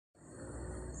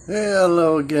Hey,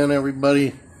 hello again,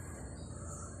 everybody.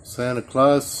 Santa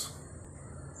Claus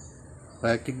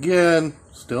back again,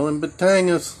 still in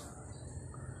Batangas.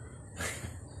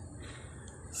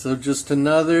 So just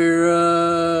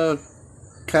another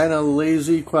kind of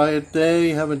lazy, quiet day.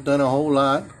 Haven't done a whole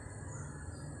lot.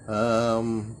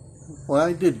 Well,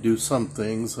 I did do some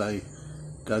things. I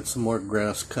got some more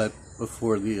grass cut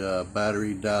before the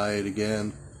battery died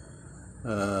again.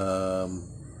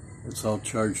 It's all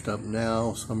charged up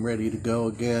now, so I'm ready to go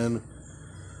again.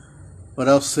 But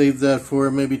I'll save that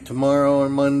for maybe tomorrow or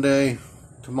Monday.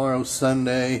 Tomorrow's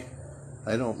Sunday.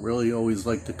 I don't really always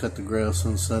like to cut the grass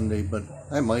on Sunday, but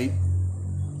I might.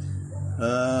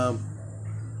 I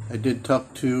did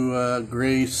talk to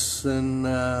Grace and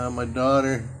my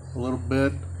daughter a little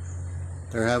bit.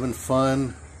 They're having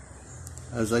fun.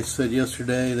 As I said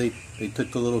yesterday, they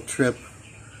took a little trip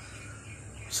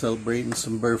celebrating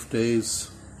some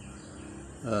birthdays.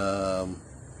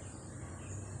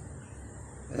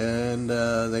 And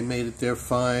they made it there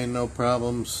fine, no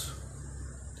problems.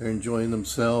 They're enjoying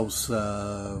themselves.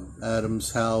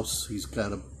 Adam's house, he's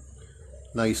got a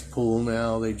nice pool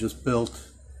now they just built,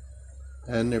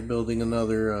 and they're building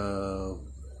another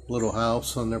little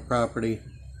house on their property.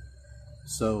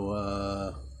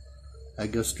 So I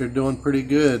guess they're doing pretty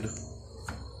good.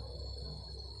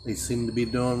 They seem to be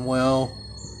doing well.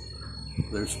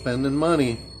 They're spending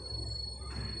money.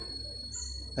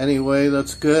 Anyway,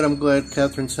 that's good. I'm glad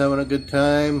Catherine's having a good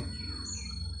time.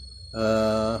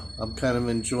 I'm kind of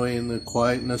enjoying the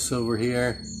quietness over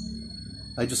here.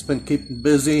 I just been keeping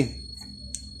busy.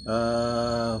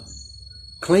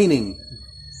 Cleaning.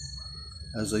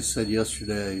 As I said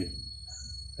yesterday,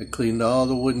 I cleaned all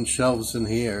the wooden shelves in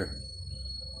here.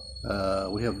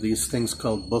 We have these things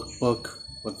called book,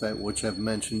 which I've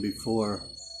mentioned before.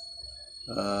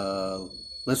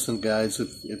 Listen, guys,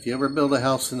 if you ever build a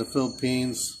house in the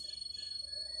Philippines,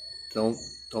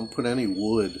 don't put any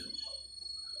wood.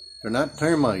 They're not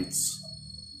termites.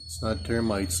 It's not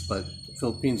termites, but the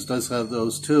Philippines does have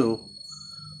those too.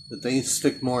 But they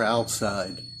stick more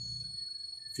outside.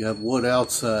 If you have wood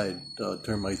outside,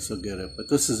 termites will get it. But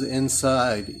this is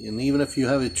inside, and even if you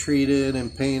have it treated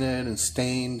and painted and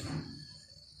stained,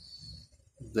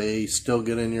 they still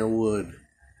get in your wood.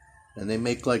 And they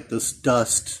make like this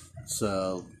dust. It's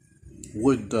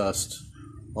wood dust,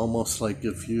 almost like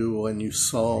when you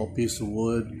saw a piece of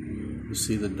wood, you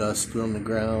see the dust on the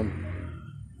ground.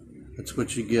 That's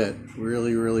what you get.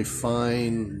 Really, really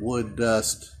fine wood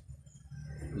dust.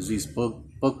 There's these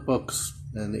books,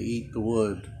 and they eat the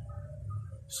wood.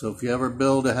 So if you ever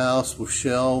build a house with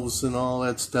shelves and all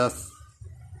that stuff,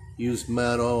 use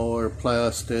metal or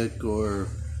plastic or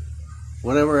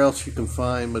whatever else you can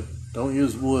find, but don't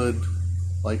use wood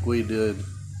like we did.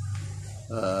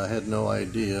 I had no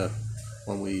idea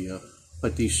when we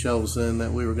put these shelves in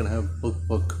that we were going to have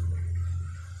book.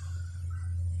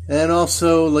 And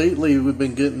also lately we've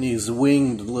been getting these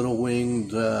little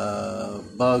winged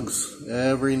bugs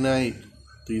every night.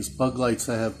 These bug lights,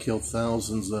 I have killed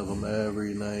thousands of them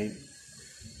every night.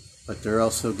 But they're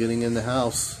also getting in the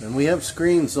house. And we have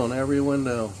screens on every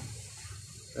window.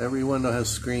 Every window has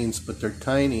screens, but they're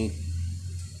tiny.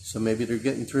 So maybe they're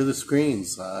getting through the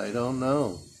screens. I don't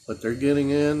know. But they're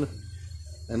getting in,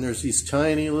 and there's these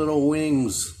tiny little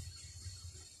wings.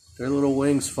 Their little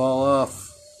wings fall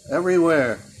off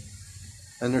everywhere.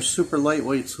 And they're super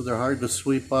lightweight, so they're hard to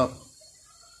sweep up.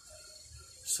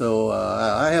 So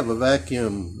I have a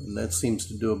vacuum, and that seems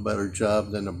to do a better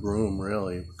job than a broom,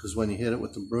 really. Because when you hit it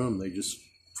with the broom, they just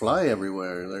fly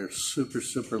everywhere. They're super,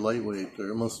 super lightweight.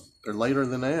 They're lighter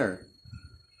than air.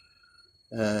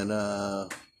 And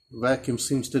vacuum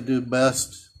seems to do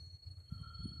best.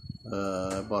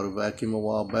 I bought a vacuum a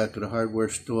while back at a hardware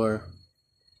store,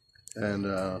 and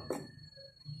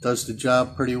does the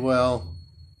job pretty well.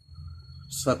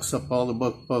 Sucks up all the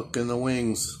book and the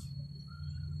wings.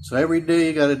 So every day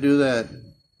you got to do that,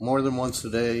 more than once a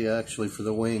day actually, for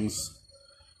the wings.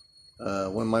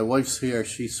 When my wife's here,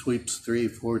 she sweeps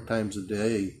 3-4 times a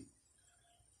day.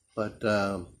 But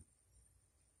I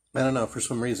don't know, for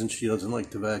some reason she doesn't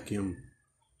like to vacuum.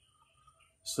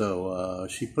 So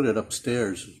she put it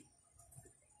upstairs.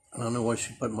 I don't know why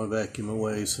she put my vacuum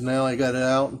away. So now I got it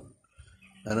out,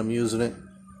 and I'm using it.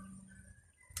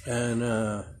 And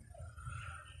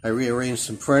I rearranged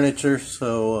some furniture,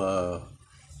 so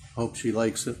hope she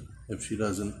likes it. If she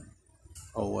doesn't,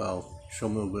 oh well, she'll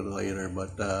move it later.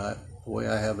 But the way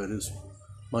I have it is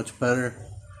much better,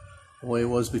 the way it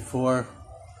was before.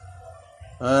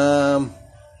 Be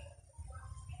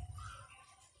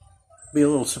a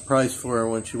little surprise for her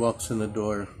when she walks in the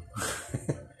door.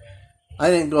 I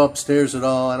didn't go upstairs at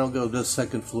all. I don't go to the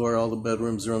second floor. All the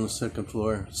bedrooms are on the second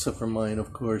floor, except for mine,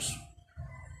 of course,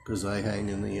 because I hang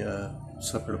in the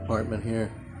separate apartment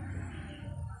here.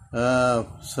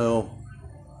 So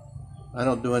I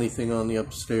don't do anything on the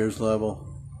upstairs level.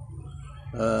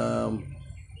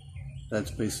 That's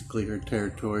basically her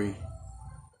territory.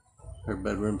 Her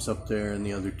bedroom's up there, and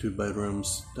the other 2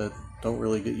 bedrooms that don't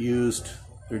really get used.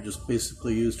 They're just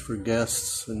basically used for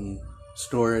guests and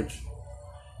storage.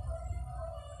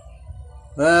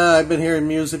 I've been hearing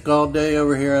music all day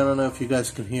over here. I don't know if you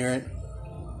guys can hear it.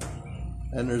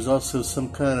 And there's also some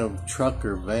kind of truck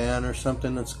or van or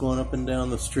something that's going up and down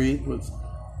the street with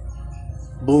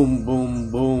boom,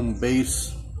 boom, boom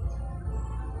bass.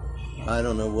 I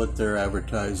don't know what they're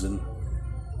advertising.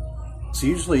 It's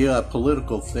usually a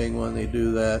political thing when they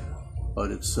do that, but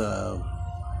it's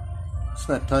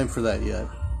not time for that yet.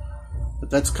 But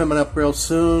that's coming up real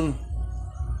soon.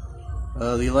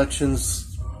 The election's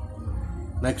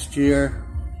next year,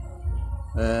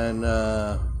 and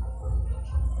I'm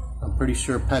pretty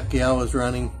sure Pacquiao is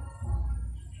running.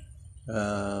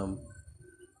 I'm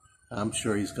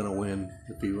sure he's going to win.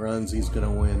 If he runs, he's going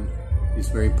to win. He's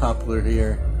very popular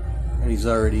here, and he's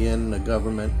already in the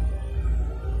government.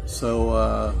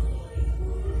 So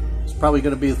it's probably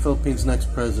going to be the Philippines'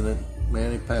 next president,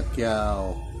 Manny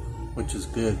Pacquiao, which is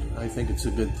good. I think it's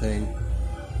a good thing.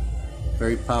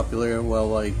 Very popular and well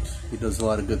liked. He does a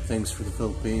lot of good things for the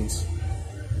Philippines.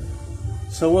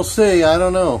 So we'll see. I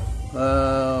don't know.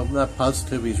 I'm not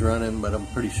positive he's running, but I'm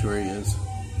pretty sure he is.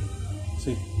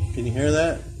 See, can you hear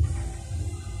that?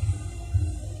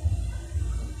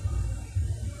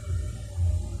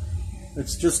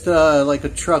 It's just like a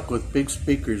truck with big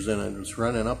speakers in it. It's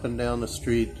running up and down the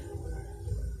street.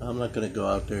 I'm not going to go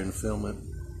out there and film it.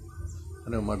 I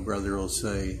know my brother will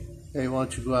say, "Hey, why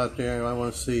don't you go out there? I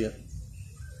want to see it."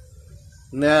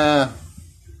 Nah.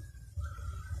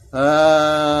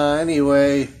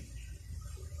 Anyway,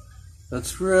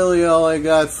 that's really all I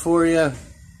got for you.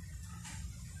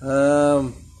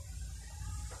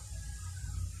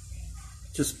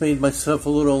 Just made myself a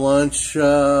little lunch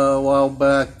a while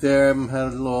back there. I had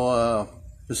a little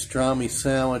pastrami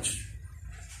sandwich.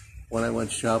 When I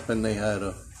went shopping, they had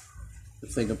a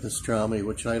thing of pastrami,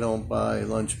 which I don't buy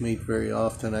lunch meat very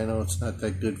often. I know it's not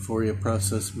that good for you,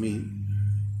 processed meat,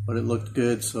 but it looked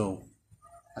good, so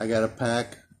I got a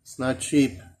pack. It's not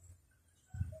cheap.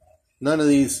 None of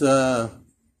these, not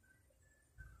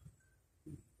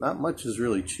much is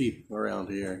really cheap around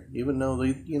here, even though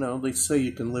they say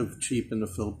you can live cheap in the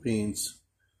Philippines.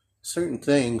 Certain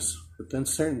things, but then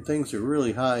certain things are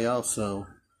really high also.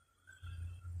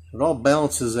 It all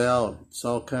balances out. It's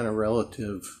all kind of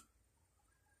relative.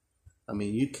 I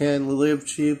mean, you can live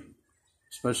cheap,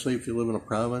 especially if you live in a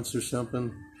province or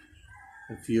something.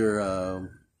 If you're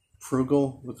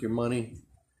frugal with your money,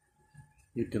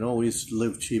 you can always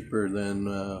live cheaper than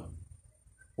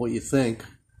what you think.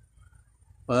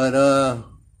 But,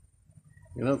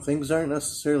 things aren't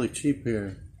necessarily cheap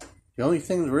here. The only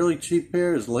thing that's really cheap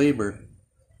here is labor.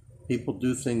 People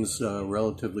do things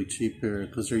relatively cheap here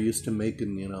because they're used to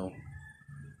making,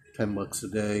 $10 a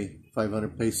day,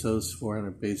 500 pesos,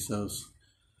 400 pesos.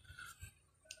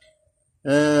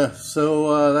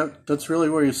 So that's really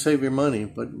where you save your money.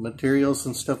 But materials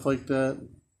and stuff like that,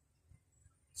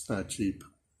 it's not cheap.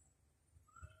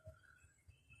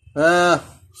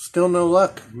 Still no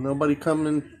luck. Nobody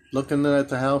coming looking at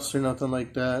the house or nothing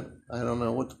like that. I don't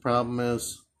know what the problem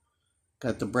is.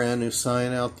 Got the brand new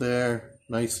sign out there,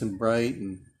 nice and bright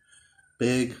and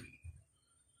big.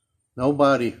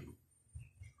 Nobody.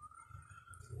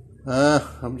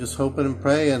 I'm just hoping and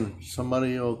praying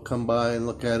somebody will come by and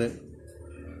look at it.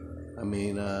 I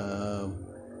mean,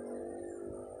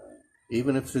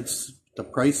 even if it's the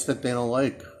price that they don't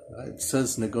like, it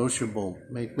says negotiable.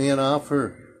 Make me an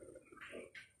offer.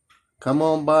 Come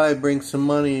on by, bring some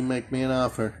money, make me an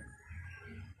offer.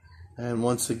 And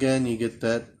once again, you get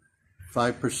that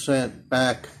 5%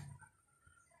 back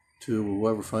to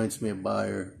whoever finds me a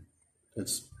buyer.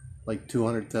 It's like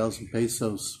 200,000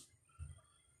 pesos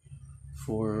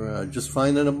for just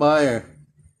finding a buyer.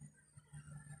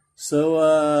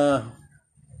 So,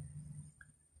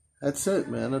 that's it,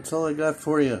 man. That's all I got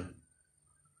for you.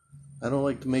 I don't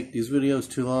like to make these videos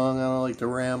too long. I don't like to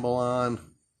ramble on.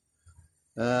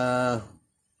 I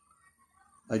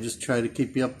just try to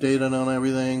keep you updated on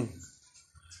everything.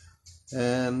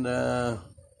 And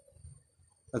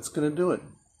that's going to do it.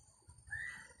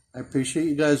 I appreciate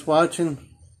you guys watching.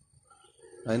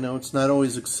 I know it's not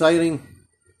always exciting,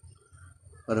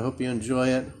 but I hope you enjoy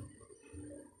it.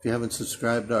 If you haven't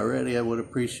subscribed already, I would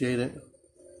appreciate it.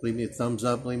 Leave me a thumbs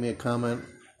up, leave me a comment.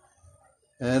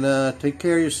 And take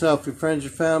care of yourself, your friends,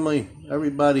 your family,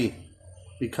 everybody.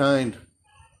 Be kind.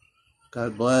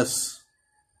 God bless.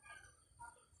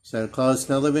 Santa Claus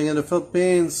now living in the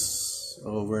Philippines.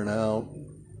 Over and out.